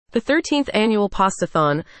The 13th annual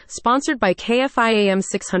Pastathon, sponsored by KFI AM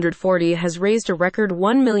 640, has raised a record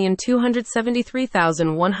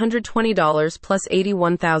 $1,273,120 plus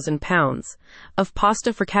 £81,000 of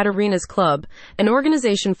pasta for Caterina's Club, an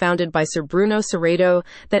organization founded by Sir Bruno Cerrato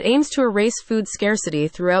that aims to erase food scarcity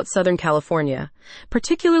throughout Southern California,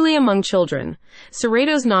 particularly among children.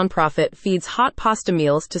 Cerrato's nonprofit feeds hot pasta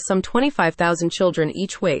meals to some 25,000 children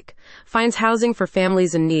each week, finds housing for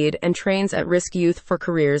families in need, and trains at-risk youth for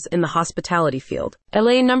careers in the hospitality field.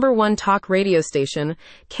 LA number one talk radio station,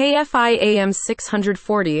 KFI AM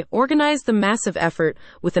 640, organized the massive effort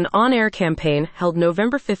with an on-air campaign held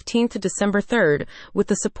November 15th to December 3rd with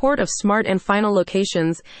the support of Smart and Final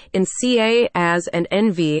locations in CA, AS, and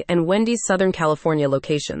NV, and Wendy's Southern California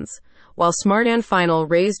locations. While Smart and Final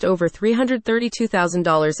raised over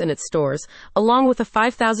 $332,000 in its stores, along with a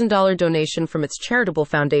 $5,000 donation from its charitable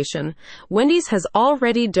foundation, Wendy's has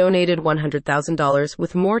already donated $100,000,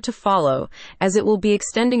 with more to follow, as it will be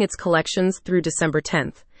extending its collections through December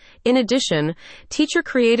 10th. In addition, Teacher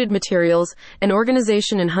Created Materials, an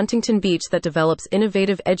organization in Huntington Beach that develops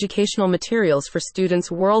innovative educational materials for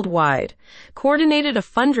students worldwide, coordinated a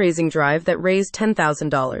fundraising drive that raised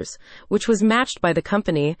 $10,000, which was matched by the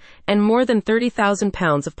company, and more than 30,000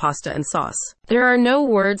 pounds of pasta and sauce. There are no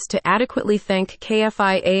words to adequately thank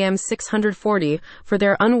KFI AM 640 for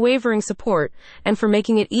their unwavering support and for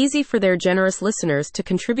making it easy for their generous listeners to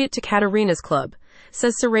contribute to Caterina's Club,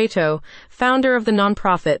 says Cerrato, founder of the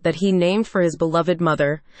nonprofit that he named for his beloved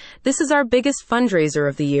mother. This is our biggest fundraiser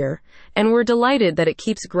of the year, and we're delighted that it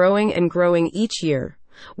keeps growing and growing each year,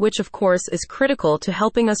 which of course is critical to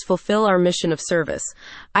helping us fulfill our mission of service.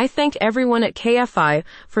 I thank everyone at KFI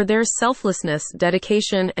for their selflessness,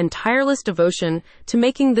 dedication, and tireless devotion to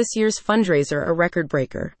making this year's fundraiser a record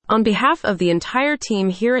breaker. On behalf of the entire team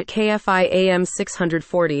here at KFI AM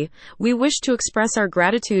 640, we wish to express our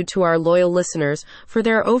gratitude to our loyal listeners for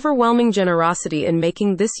their overwhelming generosity in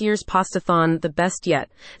making this year's Pastathon the best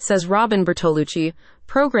yet, says Robin Bertolucci,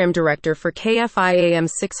 Program Director for KFI AM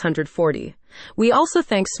 640. We also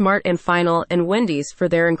thank Smart and Final and Wendy's for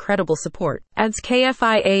their incredible support, adds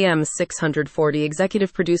KFI AM 640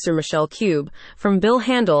 Executive Producer Michelle Cube. From Bill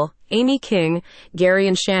Handel, Amy King, Gary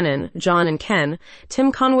and Shannon, John and Ken,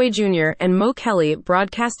 Tim Conway Jr., and Mo Kelly,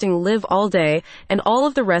 broadcasting live all day, and all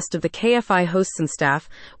of the rest of the KFI hosts and staff,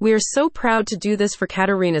 we are so proud to do this for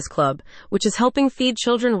Caterina's Club, which is helping feed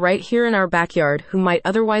children right here in our backyard who might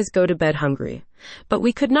otherwise go to bed hungry. But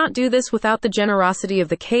we could not do this without the generosity of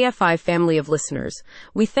the KFI family of listeners.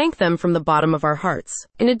 We thank them from the bottom of our hearts.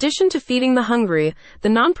 In addition to feeding the hungry, the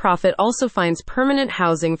nonprofit also finds permanent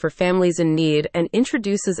housing for families in need and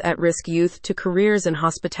introduces at-risk youth to careers in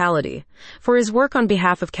hospitality. For his work on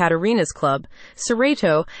behalf of Caterina's Club,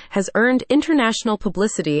 Cerrato has earned international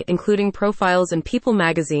publicity, including profiles in People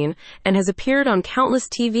magazine, and has appeared on countless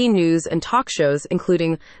TV news and talk shows,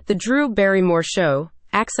 including The Drew Barrymore Show,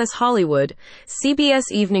 Access Hollywood,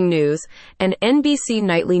 CBS Evening News, and NBC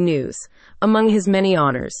Nightly News, among his many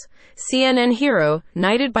honors. CNN Hero,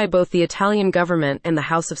 knighted by both the Italian government and the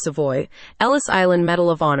House of Savoy, Ellis Island Medal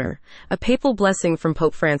of Honor, a papal blessing from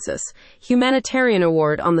Pope Francis, Humanitarian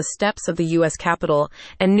Award on the steps of the U.S. Capitol,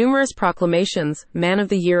 and numerous proclamations, Man of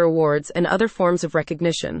the Year awards, and other forms of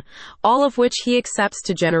recognition, all of which he accepts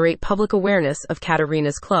to generate public awareness of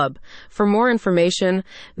Caterina's Club. For more information,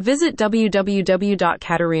 visit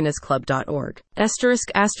www.caterinasclub.org.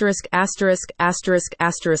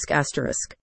 *****************